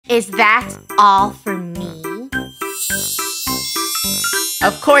Is that all for me?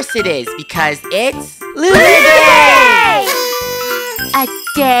 Of course it is, because it's Lunar Day! A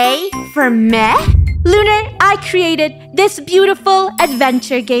day for me? Lunar, I created this beautiful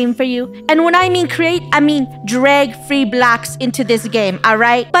adventure game for you. And when I mean create, I mean drag free blocks into this game,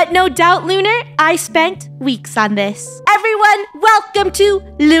 alright? But no doubt, Lunar, I spent weeks on this. Everyone, welcome to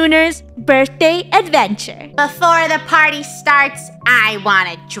Lunar's birthday adventure. Before the party starts, I want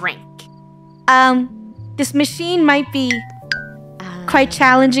a drink. This machine might be quite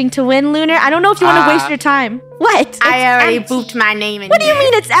challenging to win, Lunar. I don't know if you want to waste your time. What? I already booped my name in What do you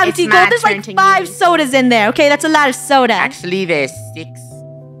mean it's empty, Gold? There's like 5 sodas in there, okay? That's a lot of soda. Actually, there's 6.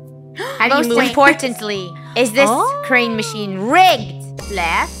 Most importantly, is this crane machine rigged?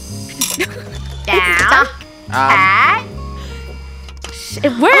 Left, down, back.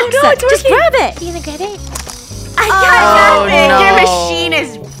 It works. Oh, no, it's just grab it. You gonna get it? I got nothing. No. Your machine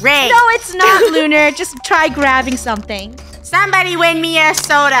is rigged. No, it's not, Lunar. Just try grabbing something. Somebody win me a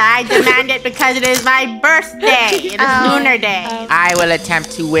soda. I demand it because it is my birthday. It is Lunar Day. I will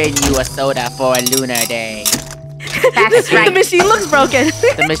attempt to win you a soda for a Lunar Day. That's right. The machine looks broken.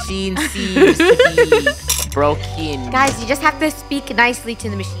 The machine seems to be broken. Guys, you just have to speak nicely to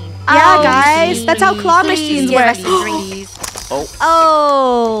the machine. Yeah, guys. That's how claw machines work. Please.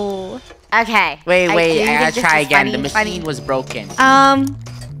 Oh. Okay. Wait, I gotta try again. The machine was broken.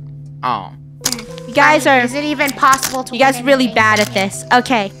 Oh. You guys are... Is it even possible to You guys are really bad at this.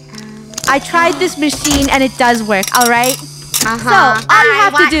 Okay. I tried this machine and it does work, alright? So, all you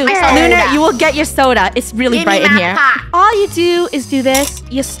have to do, Lunar, you will get your soda. It's really bright in here. All you do is do this.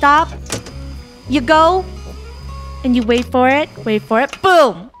 You stop. You go. And you wait for it. Wait for it.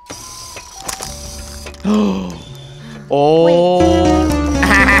 Boom.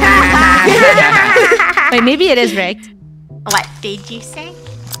 Wait, maybe it is rigged. What did you say?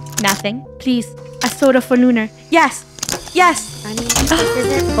 Nothing. Please. A soda for Lunar. Yes. Yes. Honey, this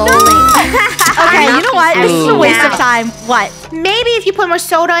isn't bowling. Okay, you know what? This is a waste of time. What? Maybe if you put more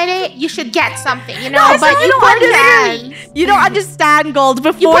soda in it, you should get something, you know? No, but you don't understand. You don't understand, Gold.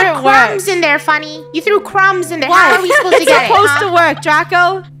 Before you put it crumbs works. in there, Funny. You threw crumbs in there. What? How are we supposed to get it? It's supposed to work,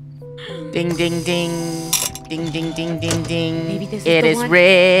 Draco. Ding, ding, ding. Ding, ding, ding, ding, ding. Maybe this is it the is one.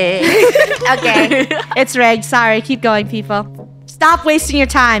 rigged. Okay. It's rigged. Sorry. Keep going, people. Stop wasting your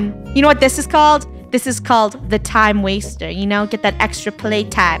time. You know what this is called? This is called the time waster. You know, get that extra play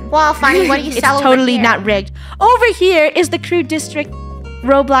time. Well, Funny, what do you sell It's totally over here? not rigged. Over here is the KREW District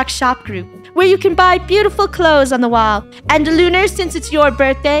Roblox shop group, where you can buy beautiful clothes on the wall. And Lunar, since it's your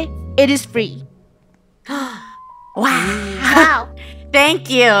birthday, it is free. Wow. Thank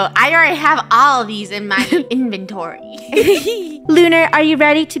you. I already have all of these in my inventory. Lunar, are you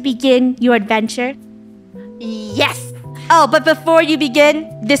ready to begin your adventure? Yes. Oh, but before you begin,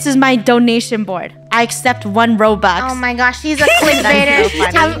 this is my donation board. I accept 1 Robux. Oh my gosh, she's a clickbaiter. She's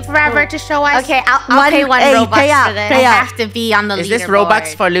taking forever to show us. Okay, I'll pay 1 Robux pay for this. pay I up. have to be on the Is this leaderboard.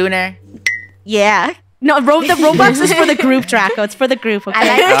 Robux for Lunar? Yeah. No, the Robux is for the group, Draco. It's for the group, okay?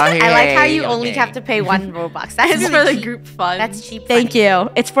 I like how you only have to pay 1 Robux. That's It's really for the cheap. group fun. That's cheap. Thank you.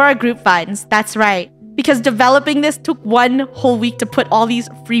 It's for our group funds. That's right. Because developing this took 1 whole week to put all these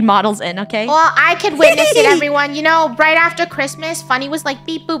free models in, okay? Well, I could witness it, everyone. You know, right after Christmas, Funny was like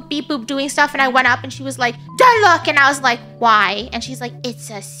beep boop doing stuff, and I went up and she was like, "Don't look," and I was like, "Why?" And she's like, "It's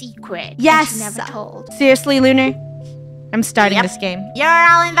a secret." Yes. And she never told. Seriously, Lunar? I'm starting this game. You're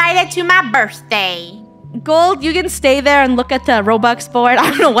all invited to my birthday. Gold, you can stay there and look at the Robux board. I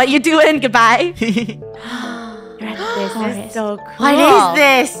don't know what you're doing. Goodbye. This is so cool. What is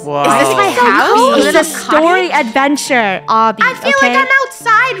this? Wow. Is this my So house? cool. Is It's it a story adventure obby, I feel okay? like I'm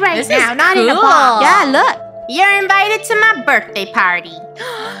outside right This now, is not in a cool. box. Yeah, look. You're invited to my birthday party.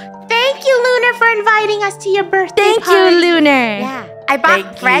 Thank you, Lunar, for inviting us to your birthday Thank party. you, Lunar. Yeah, I bought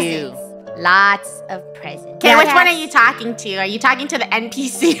Thank presents. Lots of presents. Okay, Yeah. which one are you talking to? Are you talking to the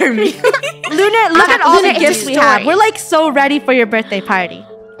NPC or me? Lunar, look at all Lunar, the it's a gifts we have. story. We're like so ready for your birthday party.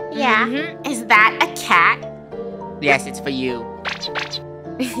 Yeah. Is that a cat? Yes, it's for you.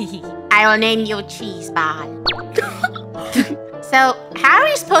 I will name you Cheese Ball. So, how are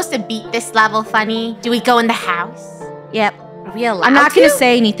we supposed to beat this level, Funny? Do we go in the house? Yep. Are we allowed I'm not going to to?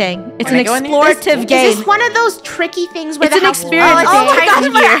 say anything. It's Wanna an go in there? explorative game. Is this one of those tricky things where It's the an house experience. Oh, Oh my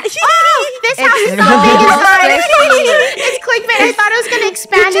gosh, this house is so big inside. It's clickbait. I thought it was going to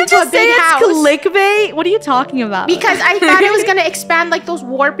expand into a big house. Clickbait? What are you talking about? Because I thought it was going to expand like those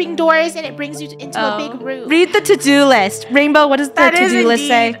warping doors and it brings you into a big room. Read the to-do list. Rainbow, what does the That is to-do list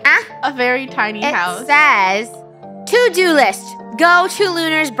say? indeed a very tiny house. It says, to-do list. Go to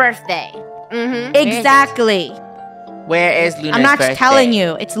Lunar's birthday. Exactly. Where is Lunar's I'm not birthday? telling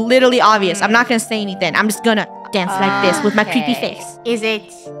you. It's literally obvious. I'm not gonna say anything. I'm just gonna dance like this with my creepy face. Is it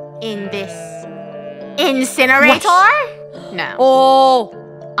in this incinerator? No.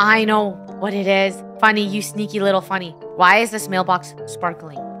 Oh, I know what it is. Funny, you sneaky little funny. Why is this mailbox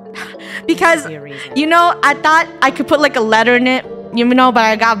sparkling? Because, you know, I thought I could put like a letter in it, you know, but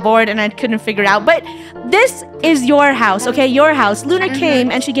I got bored and I couldn't figure it out. But this is your house, okay? Your house. Lunar came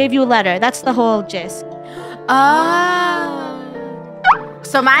and she gave you a letter. That's the whole gist. Oh.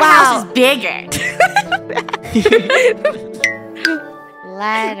 So my house is bigger.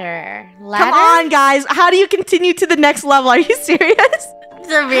 Letter. Come on, guys. How do you continue to the next level? Are you serious?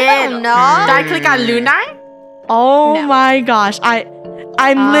 It's a riddle. No. Do I click on Lunar? Oh my gosh. I'm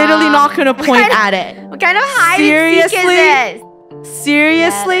literally not gonna point at it. What kind of hide and seek is this?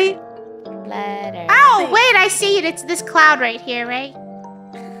 Seriously? Letter. Oh, wait, I see it. It's this cloud right here, right?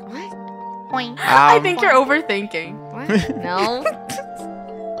 What? Point. I think you're overthinking. What? No.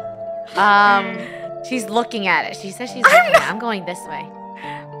 She's looking at it. She says she's looking at it. I'm going this way.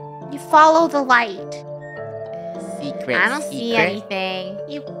 You follow the light. Secret. I don't see anything.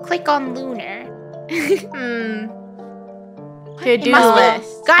 You click on Lunar. To-do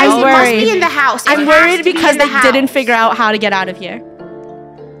list. Guys, I'm it must worried. be in the house. I'm worried because they didn't figure out how to get out of here.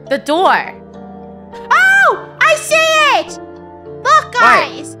 The door. Oh, I see it. Look,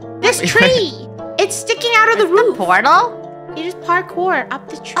 guys. This tree. It's sticking out of the roof. Portal? You just parkour up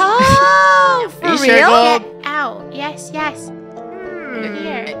the tree. Oh, for Are you real? sure, Gold? Get out. Yes.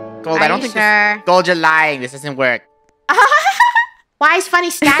 Here. Gold, I don't think this... Gold, you're lying. This doesn't work. Why is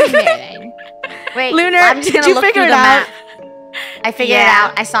Funny standing there then? Wait, Lunar, I'm just did gonna you look figure through it the out? map. I figured it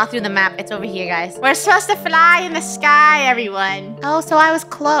out. I saw through the map. It's over here, guys. We're supposed to fly in the sky, everyone. Oh, so I was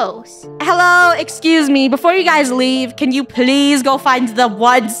close. Hello, excuse me. Before you guys leave, can you please go find the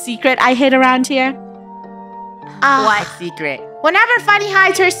one secret I hid around here? What secret? Whenever Funny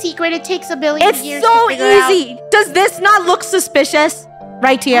hides her secret, it takes a billion It's years so to figure it out. easy. Does this not look suspicious?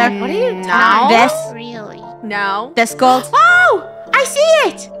 Right here. What are you No, This? really. No. This gold. Oh, I see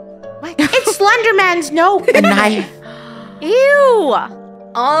it. What? It's Slenderman's nose. A knife. Ew.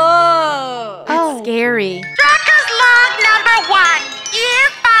 Oh. That's scary. Tracker's log number 1, year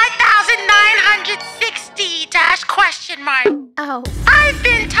 59,960 ? Oh. I've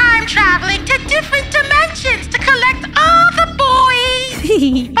been time traveling to different dimensions to collect all the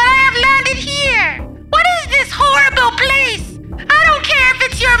boys, but I have landed here. What is this horrible place? I don't care if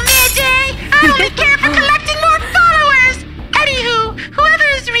it's your midday. I only care for collecting more followers. Anywho, whoever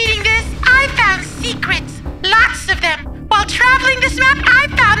is reading this, I found secrets, lots of them. While traveling this map, I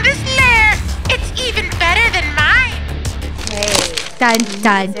found this lair. It's even better than mine. Hey, Dun,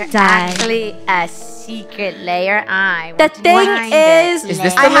 dun, is there dun. actually a secret layer? I The want to thing find is, Is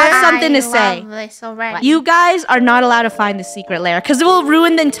this I the have lair? something to say. This already. You guys are not allowed to find the secret lair because it will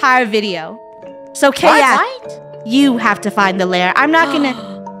ruin the entire video. So, KF, you have to find the lair. I'm not gonna...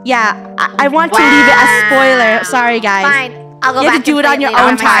 Yeah, I want to leave it as spoiler. Sorry, guys. Fine. I'll go You have back to do and it on play your later.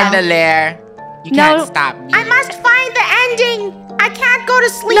 own time. Find the lair. You No. can't stop me. I must find the ending. I can't go to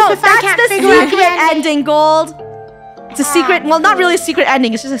sleep No, if I that's can't the figure out the secret ending. ending, Gold. It's a secret... Well, not really a secret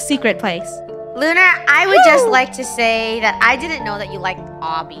ending. It's just a secret place. Lunar, I would just like to say that I didn't know that you liked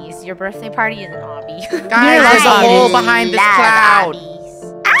obbies. Your birthday party is an obby. Guys, there's a Right. hole behind this cloud.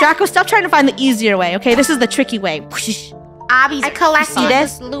 Draco, stop trying to find the easier way, okay? This is the tricky way. Whoosh. Obbies, I collected See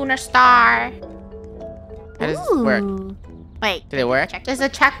this? this lunar star. How does this work? Wait, Did it work? does the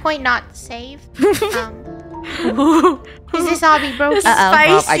checkpoint not save? Is this obby broken? Uh-oh.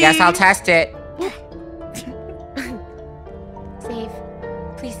 Well, I guess I'll test it. Save.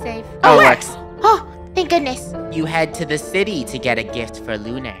 Please save. Oh, it works. Oh, thank goodness. You head to the city to get a gift for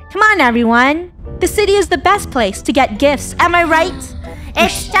Lunar. Come on, everyone. The city is the best place to get gifts. Am I right?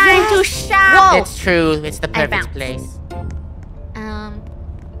 It's time to shout. Whoa. It's true. It's the perfect bounced. place.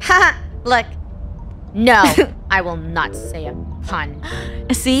 Haha. Look. No, I will not say a pun.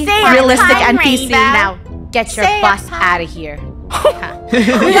 See? Say a Realistic pun, NPC. Rainbow. Now, get your Say a bus pun. out of here.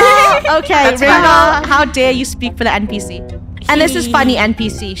 Okay, That's Rainbow, fine. how dare you speak for the NPC? And this is funny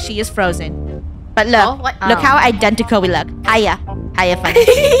NPC. She is frozen. But look, look how identical we look. Hiya. Hiya, funny.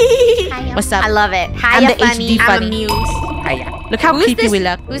 What's up? I love it. I'm Hiya, the funny. HD I'm funny. amused. Hiya. Look how Who's creepy this, we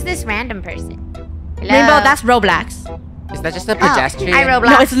look. Who's this random person? Hello? Rainbow, that's Roblox. Is that just a pedestrian? Hi, Roblox.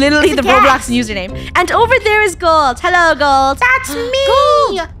 No, it's literally It's the a cat. Roblox username. And over there is Gold. Hello, Gold. That's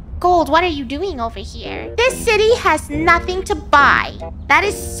me. Gold, what are you doing over here? This city has nothing to buy. That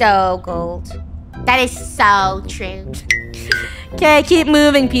is so gold. That is so true. Okay, keep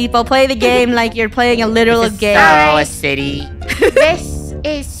moving, people. Play the game like you're playing a literal This is game. so a city. This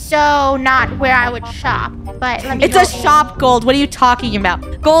is so not where I would shop. But let me It's a shop, Gold. What are you talking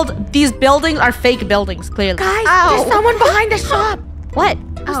about? Gold, these buildings are fake buildings, clearly. Guys, there's someone behind the shop. What?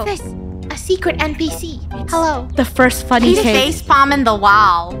 Who's this? A secret NPC. Hello. The first funny He's cake. face palming the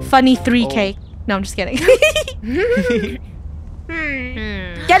wall. Funny 3 cake. No, I'm just kidding.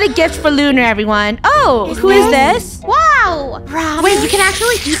 Get a gift for Lunar, everyone. Oh, who is this? Wow. Wait, you can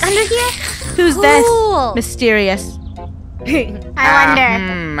actually eat under here? Who's this? Mysterious.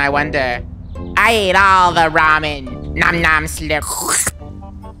 I wonder. I ate all the ramen. Nom nom slip.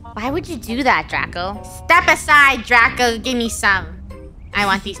 Why would you do that, Draco? Step aside, Draco. Give me some. I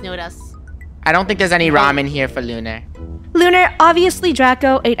want these noodles. I don't think there's any ramen here for Lunar. Lunar, obviously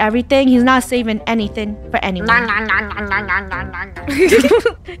Draco ate everything. He's not saving anything for anyone.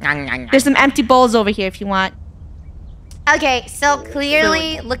 There's some empty bowls over here if you want. Okay, so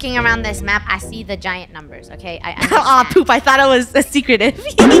clearly looking around this map, I see the giant numbers, okay? I understand. Aw, poop. I thought it was a secretive.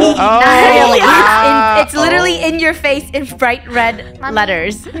 It's literally in your face in bright red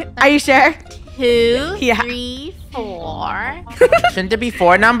letters. Are you sure? 2, Yeah. 3, 4. Shouldn't there be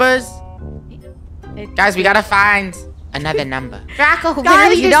 4 numbers? Guys, we gotta find another number. Draco,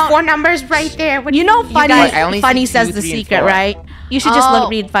 literally there's 4 numbers right there. What You know Funny, Funny says two, the 3, and secret, 4. right? You should just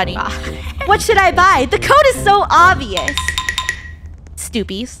read Funny. What should I buy? The code is so obvious.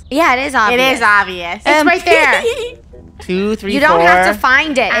 Stoopies. Yeah, it is obvious. It is obvious. It's right there. 2, 3, 4. You don't have to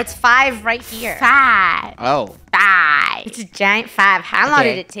find it. It's 5 right here. 5. Oh. 5. It's a giant 5. How long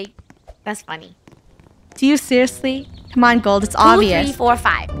Okay. did it take? That's funny. Do you seriously? Come on, Gold. It's 2, obvious. 3, 4,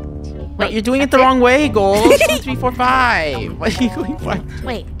 5. Wait, you're doing it the wrong way, Gold. 2, 3, 4, 5. What are you going for?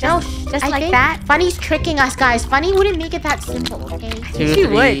 Wait, No, just I like think that? Funny's tricking us, guys. Funny wouldn't make it that simple, okay? 2, She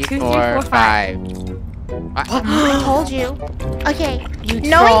 3, would. 2, 3, 4, 4, 5. I told you. Okay,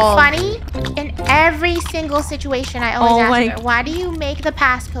 knowing troll. Funny, in every single situation, I always ask her, why do you make the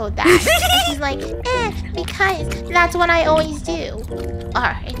passcode that? And she's like, because that's what I always do.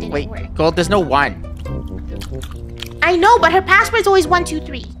 Or it didn't Wait, work. Gold, there's no 1. I know, but her password's always 1, 2,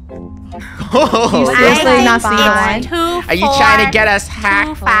 3. You seriously not seeing the one? Are you trying to get us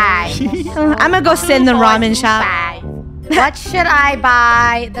hacked? 5. I'm gonna go sit in the ramen shop. 5. What should I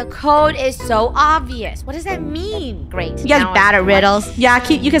buy? The code is so obvious. What does that mean? Great. You guys bad at riddles. Yeah,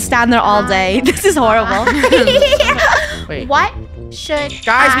 you can stand there all day. This is horrible. Wait. What should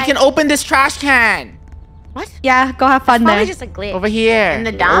Guys, we I... can open this trash can. Yeah, go have fun Probably there. just a glitch. Over here. In the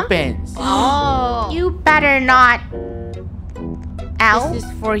It dump? opens. Oh. You better not... Ow. This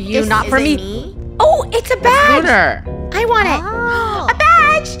is for you, This not for isn't me. Oh, it's a badge. Lunar. I want it. Oh. A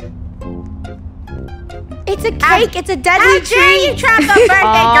badge! It's a cake. It's a deadly How dare you treat. trap the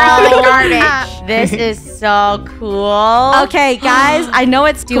birthday girl in the garbage? This is so cool. Okay, guys, I know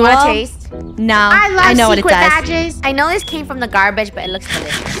it's Do cool. you want to taste? No, I love know what it secret does. badges. I know this came from the garbage, but it looks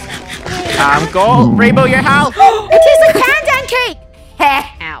delicious. Gold. Rainbow, your house. It tastes like pandan cake.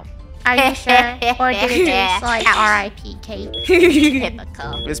 Ow. Are you sure? Or did it taste like R.I.P. cake?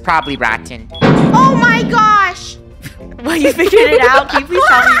 Typical. It was probably rotten. Oh my gosh! Well, you figured it out. Can you please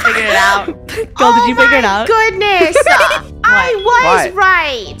tell me you figured it out? Gold, did you figure it out? Goodness! I was What?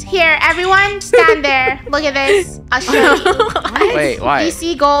 right. Here, everyone, stand there. Look at this. I'll show you. Wait, You what?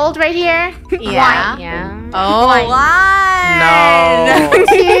 see gold right here? Yeah. One. Yeah. Oh, No.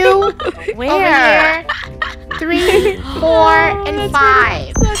 2. Where? Over here. 3, 4, and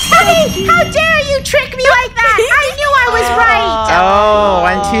 5. Funny! How dare you trick me like that? I knew I was right. Oh,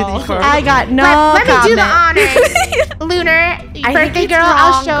 1, 2, 3, 4. I got no Let me do the comment. honors. Lunar, think birthday it's girl,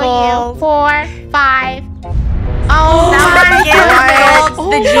 I'll wrong, show Gold. you. 4, 5. Oh my Gold,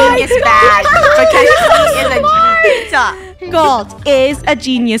 god. the genius badge. Because she is a genius. Gold is a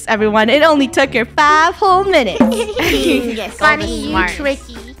genius, everyone. It only took her 5 whole minutes. Yes, Funny, you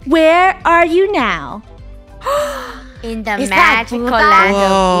tricky. Where are you now? In the Is that magical Buddha? land Whoa.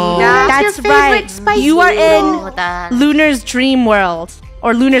 of Buddha. That's your favorite right. spicy You are in Buddha. Lunar's dream world.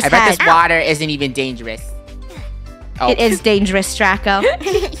 Or Lunar's I bet head. this water isn't even dangerous. Oh. It is dangerous, Draco.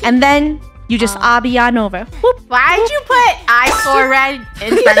 And then you just obby on over. Whoop. Why'd you put eyesore red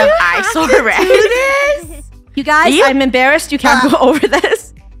in front of eyesore red? You guys, I'm embarrassed. You can't go over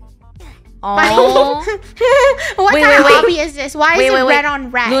this. Oh. What Wait, kind of wait, wait. hobby is this? Why is it red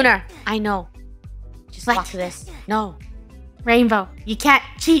on red? Lunar, I know. Just walk this. No. Rainbow, you can't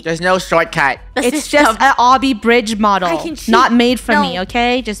cheat. There's no shortcut. The It's system. just an obby bridge model. I can cheat. Not made for No. me,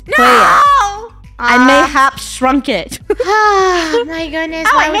 okay? Just play it. I mayhap shrunk it. Oh my goodness.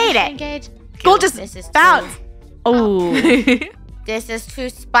 Oh, why I would you made it. think it? Gold just This is bounced. Oh. This is too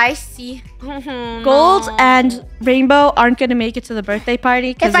spicy. Gold and Rainbow aren't going to make it to the birthday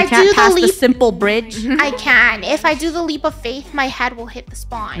party because they can't pass the simple bridge. I can. If I do the leap of faith, my head will hit the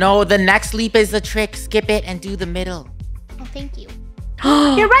spawn. No, the next leap is the trick. Skip it and do the middle. Oh, thank you.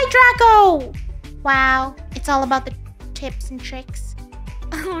 You're right, Draco. Wow. It's all about the tips and tricks.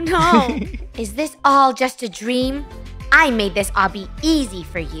 Oh, no. Is this all just a dream? I made this obby easy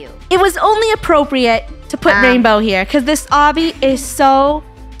for you. It was only appropriate to put Rainbow here because this obby is so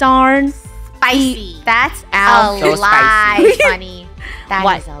darn spicy. That's a lie, Funny.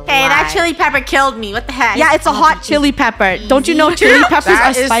 That is a lie. Hey, that chili pepper killed me. What the heck? Yeah, it's a hot chili pepper. Don't you know chili peppers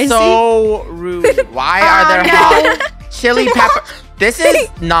are spicy? That is so rude. Why are there hot chili pepper? This is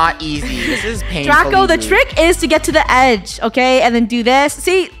not easy. This is painful. Draco, the trick is to get to the edge, okay? And then do this.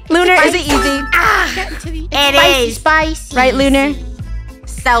 See, Lunar, is it easy? It is spicy. Right, Lunar?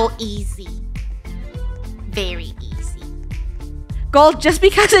 So easy. Very easy. Gold, just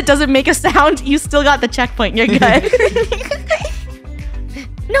because it doesn't make a sound, you still got the checkpoint. You're good.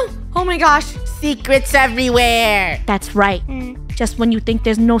 No. Oh my gosh. Secrets everywhere. That's right. Just when you think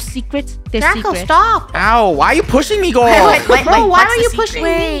there's no secrets, there's Draco, secrets. stop. Ow, why are you pushing me, Gold? Bro, why are you pushing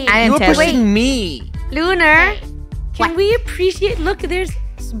me? You were pushing me. Lunar, can we appreciate? Look, there's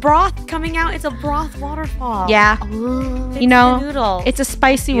broth coming out. It's a broth waterfall. Yeah. It's You know, a noodle. it's a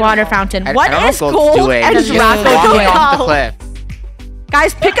spicy water fountain. I What don't know is what Gold's Gold doing. and She's Draco walking doing? off the cliff.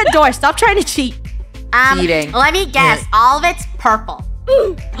 Guys, pick a door. Stop trying to cheat. Cheating. Let me guess. All of it's purple.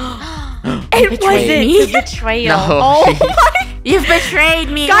 It wasn't. Betrayal. No. Oh my. You've betrayed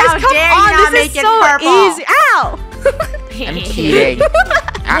me. Guys, How come dare on. you not This make is it so purple? easy. Ow. I'm cheating.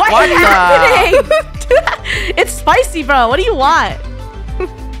 What is happening? It's spicy, bro. What do you want?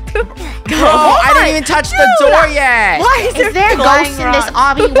 Bro, I didn't even touch the door yet. Why Is there ghosts in this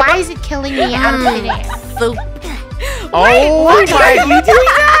obby? Why is it killing me out of thin air? Oh Why my are you doing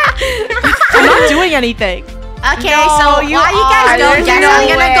that? I'm not doing anything. Okay, so you while you guys are. don't get it, No I'm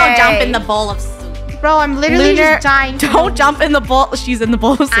gonna go way. jump in the bowl of soup. Bro, I'm literally Lunar, just dying. Don't jump in the bowl. She's in the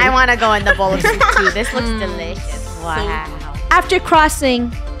bowl of soup. I want to go in the bowl of soup too. This looks delicious. Wow. After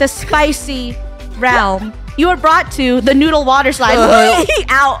crossing the spicy realm, you are brought to the noodle water slide. Whee!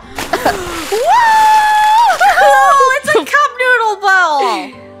 Out. Oh, it's a cup noodle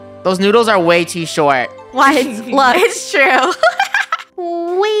bowl. Those noodles are way too short. Why? Look. It's true.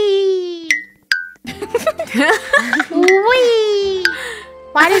 Wee. Wee.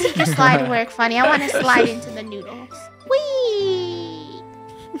 Why doesn't your slide work, Funny? I want to slide into the noodles. Wee.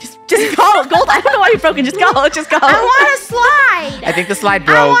 Just go. Gold, I don't know why you're broken. Just go. Just go. I want to slide. I think the slide I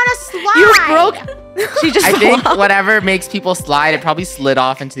broke. want to slide. You broke. She just I fell think off. whatever makes people slide, it probably slid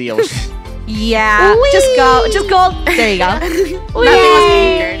off into the ocean. Yeah. Whee! Just go. Just go. There you go. Nothing was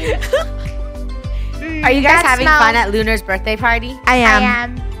anchored. Are you guys That having smells- fun at Lunar's birthday party? I I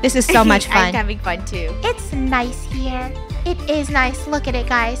am. am. This is so much I'm fun. having fun too. It's nice here. It is nice. Look at it,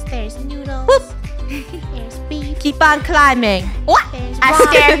 guys. There's noodles. There's beef. Keep on climbing. There's A ramen.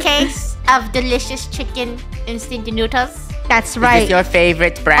 staircase of delicious chicken instant noodles. That's Is right. this your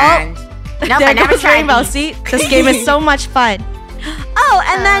favorite brand? Nope, There I never goes tried Rainbow. these. See, this game is so much fun. Oh,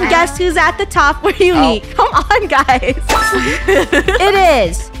 and then guess who's at the top where you meet? Come on, guys. It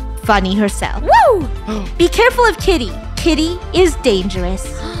is Funny herself. Woo! Be careful of Kitty. Kitty is dangerous.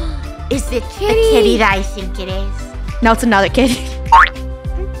 Is it the kitty that I think it is? No, it's another kitty.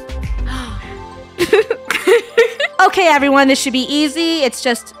 Okay, everyone, this should be easy. It's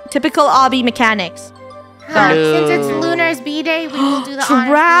just typical obby mechanics. Since it's Lunar's B-Day, we will do the honors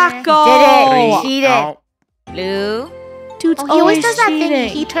dinner. Draco! Did it. Three. Cheated. No. Blue. Dude's Oh, he always does that cheating. thing.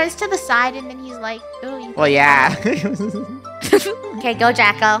 He turns to the side and then he's like, oh, you Well, yeah. Okay, go,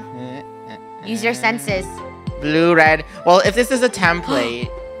 Jacko. Use your senses. Blue, red. Well, if this is a template,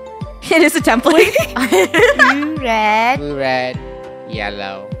 It is a template. Blue, red. blue, red,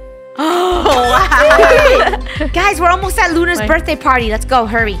 yellow. Guys, we're almost at Lunar's Wait. birthday party. Let's go.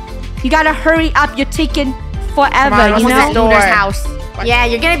 Hurry. You gotta hurry up. You're taking forever, on, you almost know? at door. Lunar's house. Yeah,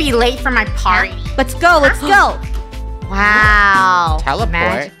 you're gonna be late for my party. Let's go. Let's go. Wow. Teleport.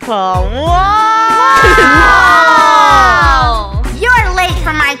 Magical. Oh! You're late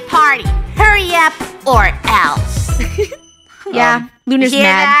for my party. Hurry up or else. Yeah, Lunar's Hear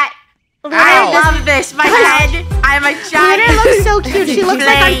mad. that? I love this. My head. I'm a Lunar giant. looks so cute. She looks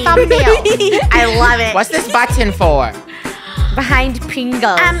like our Flame. thumbnail. I love it. What's this button for? Behind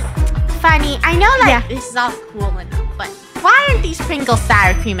Pringles. Funny. I know that Yeah. this is all cool enough, but why aren't these Pringles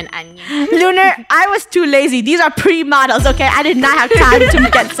sour cream and onion? Lunar, I was too lazy. These are pre-models, okay? I did not have time to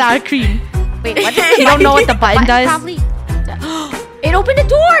get sour cream. Wait, what? You don't know what the button does? Probably. It opened the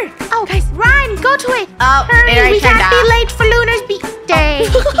door. Oh, guys, run, go to it. Oh, Hurry, we can't be late for Lunar's birthday.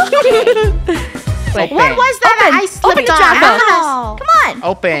 Wait, what was that? Open. I slipped Open the on. Draco. Come on.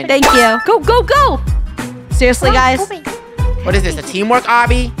 Open. Thank you. Go, go, go. Seriously, guys? Open. What is this? A teamwork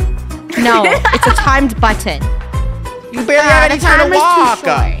obby? No, it's a timed button. You barely have any time to walk.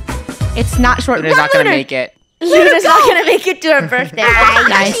 It's not short. Luna's not gonna make it. Luna's not gonna make it to her birthday.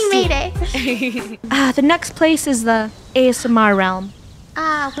 Nice. She made it. The next place is the ASMR realm.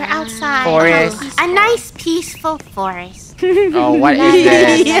 We're outside. Forest. A nice, peaceful forest. Oh, what is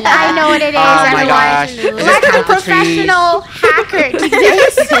this? Yeah. I know what it is. Oh my everyone. gosh. Is this Let the count the trees? professional hacker do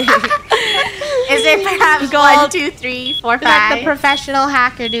this. Is it perhaps 1, 2, 3, 4, 5? Let the professional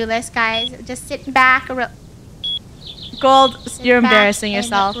hacker do this, guys. Just sit back. Gold, you're back embarrassing and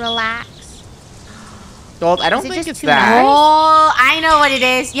yourself. Relax. Gold, I don't Is it think just it's too that. Oh, I know what it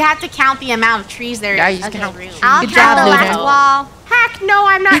is. You have to count the amount of trees there is. Yeah, you just count trees. I'll Good count job, the Lunar. last wall. Heck no,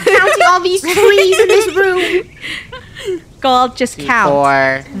 I'm not counting all these trees in this room. Gold, just 2, count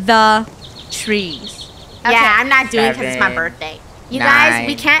 4. the trees. Yeah, I'm not doing it because it's my 7, birthday. You guys, 9.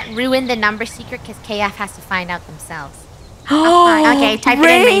 we can't ruin the number secret because KF has to find out themselves. Okay, type it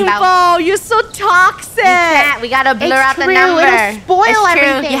in rainbow. You're so toxic. We gotta blur out the true. number. It'll spoil It's true.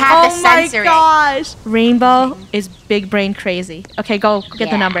 everything. You have to Oh my censor it. gosh. Rainbow is big brain crazy. Okay, go get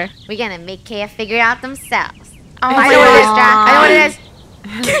the number. We're gonna make KF figure out themselves. Oh I my know what it is, God. Jack. I know what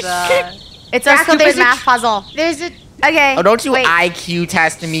it is. It's a Draco, stupid there's a math puzzle. There's a Okay. Oh, don't you wait. IQ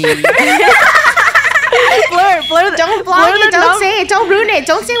test me. Blur Don't blur blog the it. Don't say it. Don't ruin it.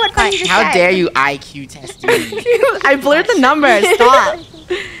 Don't say what Funny just How said. dare you IQ test me? I blurred the number. Stop.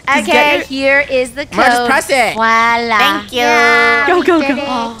 Okay, here is the code. Come on, just press it. Voila. Thank you. Yeah, Go, we go, did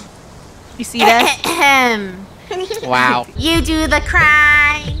go. it. You see this? Wow. You do the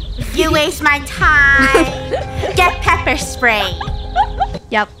crime. You waste my time. Get pepper spray.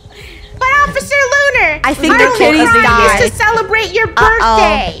 Yep. But Officer Lunar, I think our the only kitties crime died. is to celebrate your Uh-oh.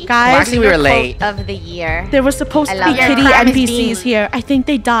 birthday. Guys, Actually, we were late. Of the year. there was supposed I to love be it. kitty Crime is NPCs being- here. I think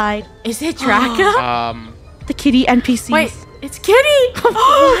they died. Is it Draco? The kitty NPCs. Wait, it's Kitty.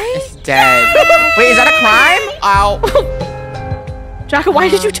 It's dead. Wait, is that a crime? Ow. Draco, why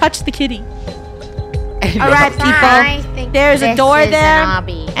did you touch the kitty? All right, I people. think There's a this door is there. An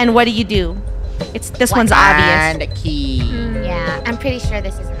obby. And what do? It's this What? one's obvious. And a key. Yeah, I'm pretty sure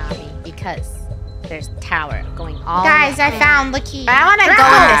this is an obby because there's a tower going all Guys, I found the key. I want to go Draco.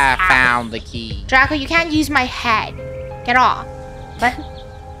 in this I house. found the key. Draco, you can't use my head. Get off.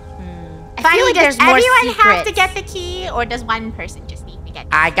 I Funny, feel like does there's more everyone have to secrets. get the key, or does one person just need to get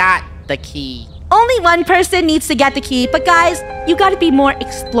the I got the key. Only one person needs to get the key. But guys, you gotta be more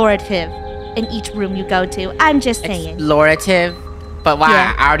explorative in each room you go to. I'm just saying. Explorative. But why?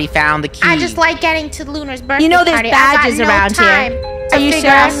 Yeah. I already found the key. I just like getting to Lunar's birthday You know there's party. I got badges no around time here. to Are you figure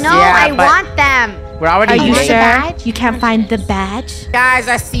sure? out- No, Yeah, I but- want them. We're already Are you late. sure? badge? You can't find the badge? Guys,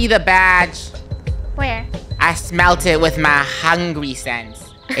 I see the badge. Where? I smelt it with my hungry sense.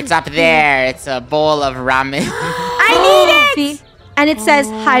 It's up there. It's a bowl of ramen. I need it! See? And it says,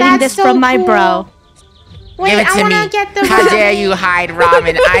 hiding That's this so from my cool. bro. Wait, Give it I to wanna me. get the How ramen. dare you hide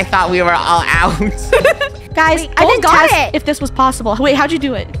ramen? I thought we were all out. Guys, I Gold got test it. if this was possible. Wait, how'd you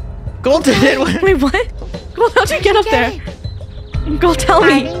do it? Gold did it. Wait, what? Gold, how'd you get up there? Gold, tell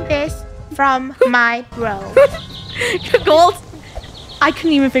me. Hiding this from my bro. Gold, I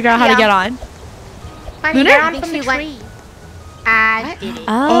couldn't even figure out how to get on. Funny, Lunar? get on I think from the she went- tree. I did it.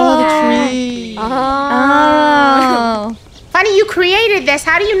 Oh, the tree. Oh. Funny, you created this.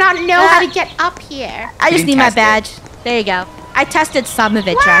 How do you not know how to get up here? I just didn't need my test it. badge. There you go. I tested some of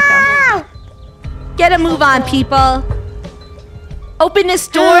it, Draco. Wow! Get a move on, people. Open this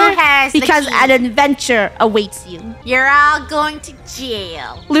door has the because key? an adventure awaits you. You're all going to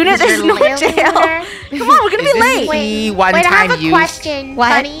jail. Lunar, there's no Really, jail. Lunar? Come on, we're gonna Is be this late. the key one Wait, I time have a used? question, What?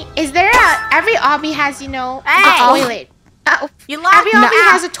 Funny. Is there every obby has, a Hey. toilet? You locked Every me obby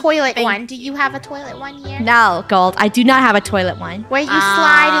out. has a toilet one. Do you have a toilet one here? No, Gold, I do not have a toilet one. Where you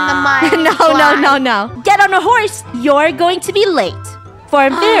slide in the mud? and No, you fly? no. Get on a horse. You're going to be late for a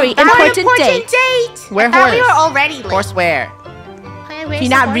very An important date. date. Where I thought horse? we were already late. Horse where? Okay, Do where's you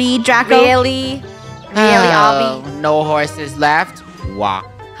the not horse? read, Draco? Really? Oh, no horses left. Wow.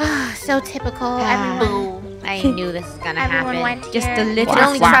 So typical. Everyone, I knew this was gonna everyone happen. went Just here. a little Quack, You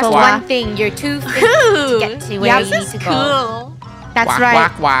only quack, trust quack. one thing. You're too fit to get to where you need to go. Cool. That's Whack, right.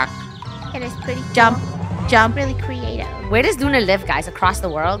 whack, whack. It is pretty Jump. really creative. Where does Lunar live, guys? Across the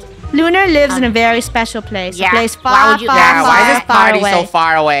world? Lunar lives in a very special place. Yeah. A place Why far, would you- far, Yeah, far, why is this far party away. so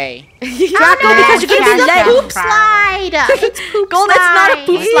far away? Draco, No, because you're gonna be it's late. a poop slide. It's poop Gold, slide. that's not a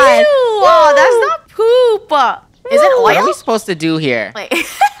poop slide. Oh, that's not poop. Is it oil? What are we supposed to do here? Wait.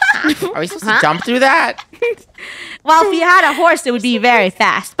 Are we supposed to jump through that? Well, if you had a horse, it would be very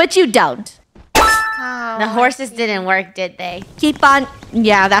fast, but you don't. Oh, The horses didn't work, did they? Keep on.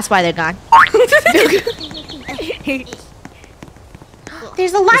 Yeah, that's why they're gone.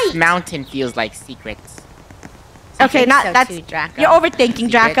 there's a light. This mountain feels like secrets. Okay, not so that's. too, Draco. You're overthinking,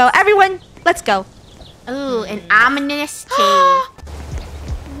 Draco. Everyone, let's go. Ooh, an ominous cave.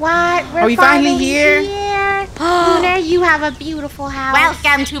 What? We're Are we finally here? Lunar, you have a beautiful house.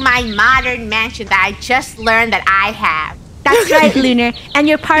 Welcome to my modern mansion that I just learned that I have. That's right, Lunar. And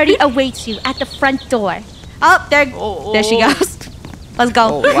your party awaits you at the front door. Oh, there she goes. Let's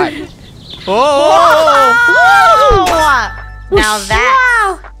go. Oh, what? Oh! Now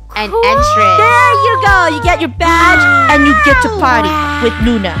that's an entrance. There you go. You get your badge and you get to party with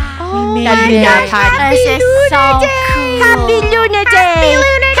Luna. Oh, The Lunar party. This is so cool. Happy Lunar Day.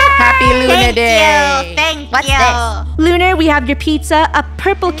 Happy Lunar Day! Thank What's you. this? Lunar, we have your pizza, a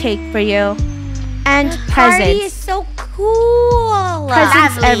purple cake for you, and Party is presents. so cool.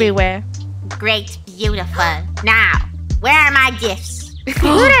 Presents Lovely. everywhere. Great, beautiful. Now, where are my gifts?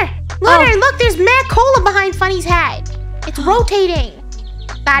 Lunar, look, there's mad cola behind Funny's head. It's rotating.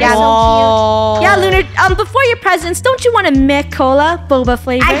 That is so Yeah, Lunar, before your presents, don't you want a meh cola boba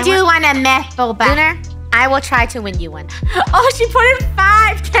flavor? I do want a meth boba. Lunar, I will try to win you one. Oh, she put in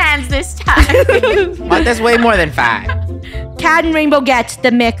 5 cans this time. What? There's way more than 5. Cat and Rainbow get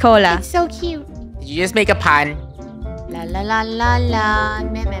the meh cola. It's so cute. Did you just make a pun? La la la la la.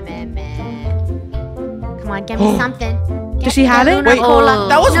 Meh, meh, meh, meh. Come on, give me something. Does she have it? Wait,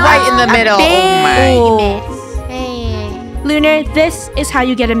 that was right in the middle. Oh my. Hey. Lunar, this is how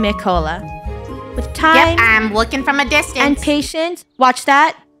you get a meh cola. With time Yep, I'm looking from a distance. and patience. Watch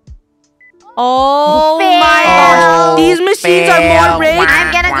that. Oh Fail. my gosh. These machines are more rigged.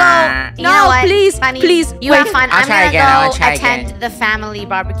 I'm gonna go. You know No, what? please, Funny, please, You wait. have fun. I'll I'm try gonna again, I'll go try attend again. the family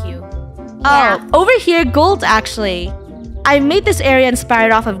barbecue. Oh, over here, Gold actually. I made this area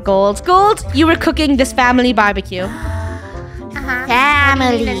inspired off of Gold. Gold, you were cooking this family barbecue.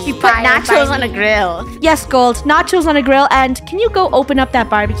 Family. You put nachos on a grill. Yes, Gold, nachos on a grill, and can you go open up that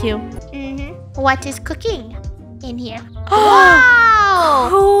barbecue? What is cooking in here? Oh,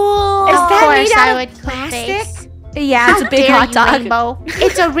 cool. Is Of that course, made I out would of cook this. Yeah, it's a big Dare hot you, dog. Rainbow.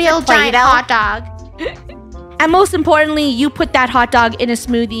 It's a real giant hot dog. And most importantly, you put that hot dog in a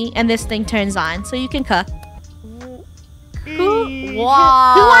smoothie, and this thing turns on, so you can cook. Whoa. Who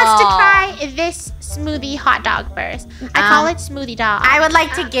wants to try this smoothie hot dog first? I call it smoothie dog. I would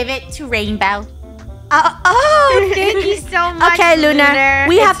like to give it to Rainbow. Thank you so much. Okay, Lunar,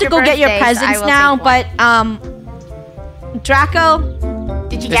 we have to go get your presents now, but Draco,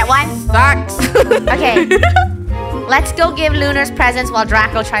 did you get one? Sucks. Okay. Let's go give Lunar's presents while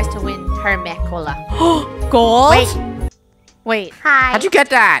Draco tries to win her meh cola. Gold. Wait. Hi. How'd you get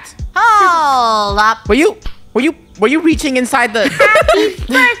that? Hold up. Were you reaching inside the?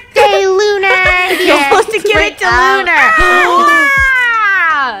 Birthday, Lunar. You're supposed to give it to Lunar.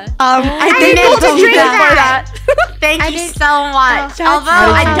 I didn't think Gold do is rooting that. for that. Thank you so much. Oh,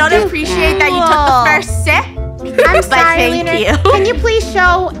 Although I so don't cute. appreciate that you took the first sip. I'm sorry, thank Lunar. you. Can you please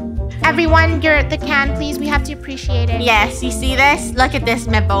show everyone the can, please? We have to appreciate it. Yes, you see this? Look at this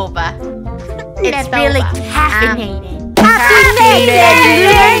meboba. It's Meboba. really caffeinated.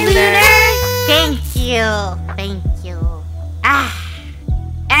 Caffeinated, Lunar. Thank you. Thank you.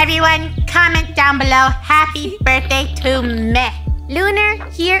 Everyone, comment down below. Happy birthday to me. Lunar,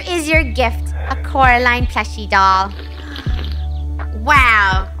 here is your gift. A Coraline plushie doll.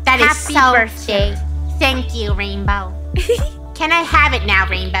 Wow, that is Happy so birthday. cute. Thank you, Rainbow. Can I have it now,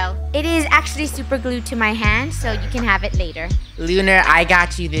 Rainbow? It is actually super glued to my hand, so you can have it later. Lunar, I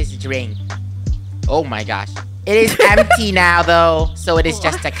got you this drink. Oh my gosh. It is empty now though, so it is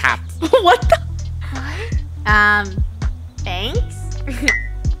just a cup. What the? Thanks.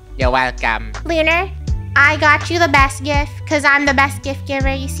 You're welcome. Lunar, I got you the best gift because I'm the best gift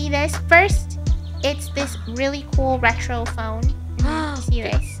giver. You see this? First, it's this really cool retro phone. See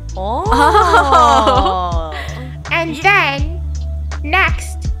this? Oh. And then,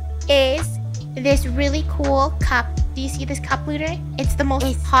 next is this really cool cup. Do you see this cup, Lunar? It's the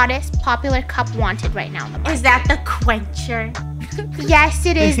most hottest, popular cup wanted right now in the market. Is that the quencher? Yes,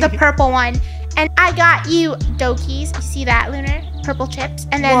 it is the purple one. And I got you Dokies. You see that, Lunar? Purple chips.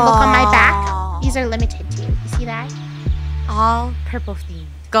 And then look on my back. These are limited too. You see that? All purple themed.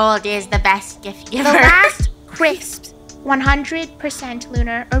 Gold is the best gift giver. The last crisps, 100%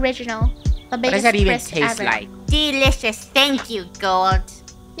 Lunar, original. The What biggest does that even crisp taste ever. like? Delicious. Thank you, Gold.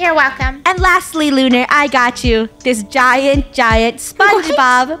 You're welcome. And lastly, Lunar, I got you this giant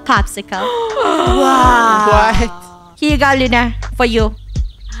SpongeBob popsicle. Wow. What? Here you go, Lunar, for you.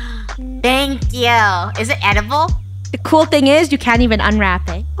 Thank you. Is it edible? The cool thing is you can't even unwrap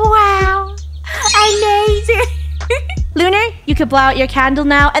it. Wow. Amazing. Lunar, you can blow out your candle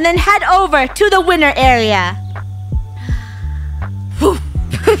now and then head over to the winner area.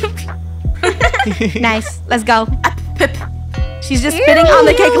 Nice. Let's go. She's just spitting on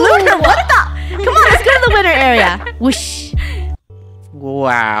the cake. Lunar, what the? Come on, let's go to the winner area. Whoosh.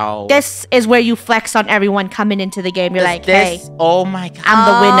 Wow. This is where you flex on everyone coming into the game. You're like, hey, oh my god, I'm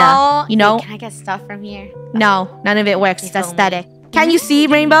the winner. You know? Wait, can I get stuff from here? No, none of it works. It's aesthetic. Can you see,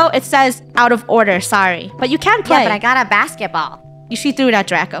 Rainbow? It says out of order, sorry. But you can play. Yeah, but I got a basketball. She threw it at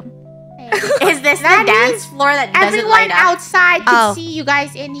Draco. Is this the dance floor that doesn't Everyone light up? outside can see you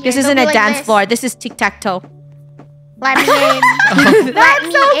guys in here. This isn't a dance floor. This is tic-tac-toe. Let me in. Let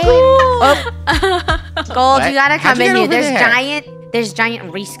me in. Gold, you gotta come in here. There? There's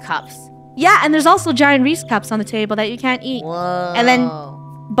giant Reese cups. Yeah, and there's also giant Reese cups on the table that you can't eat. Whoa. And then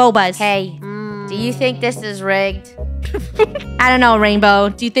bobas. Hey, do you think this is rigged? I don't know, Rainbow.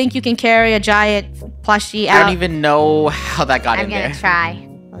 Do you think you can carry a giant plushie out? I don't even know how that got in there. I'm gonna try.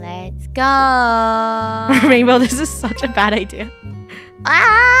 Let's go. Rainbow, this is such a bad idea.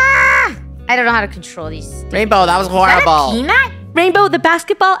 Ah! I don't know how to control these. Rainbow, that was horrible. Peanut? Rainbow, the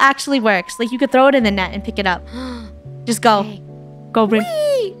basketball actually works. Like, you could throw it in the net and pick it up. Just go. Okay. Go, Rainbow.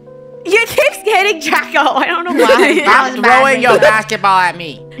 You keep hitting Draco. I don't know why. Stop throwing your basketball at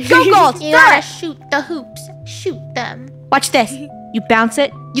me. Go, Gold. You gotta shoot the hoops. Shoot them. Watch this. You bounce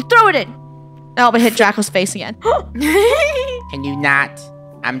it. You throw it in. Oh, but hit Draco's face again. Can you not?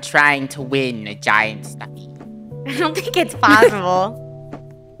 I'm trying to win a giant stuffy. I don't think it's possible.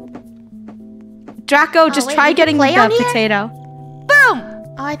 Draco, just wait, try you can getting play the on here? potato. Boom!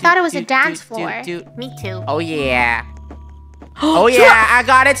 Oh, I thought it was a dance floor. Me too. Oh yeah. Oh yeah, I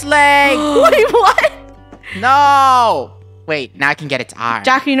got its leg. Wait, what? No. Wait, now I can get its arm.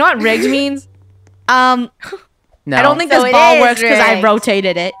 Draco, you know what rigged means? No. I don't think So this it ball is works because I rigged.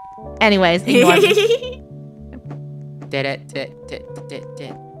 rotated it. Anyways, ignore me. Did it.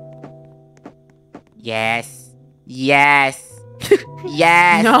 Yes. Yes.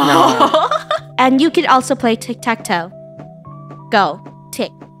 Yes. No. And you can also play tic-tac-toe. Go.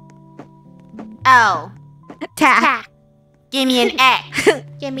 Tick. Oh. Tack. Give me an X.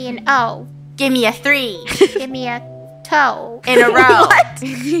 Give me an O. Give me a 3. Give me a toe. In a row. What?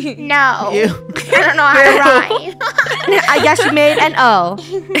 No. You. I don't know how to rhyme. I guess you made an O.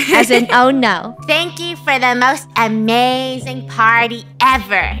 As in, oh no. Thank you for the most amazing party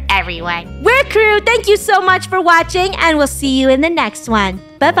ever, everyone. We're KREW. Thank you so much for watching, and we'll see you in the next one.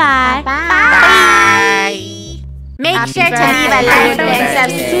 Bye-bye. Bye. Make sure to leave a like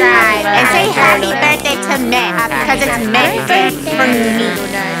and subscribe and say happy birthday to Meg because it's Meg's birthday for me.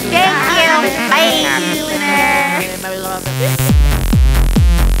 Thank you. Bye.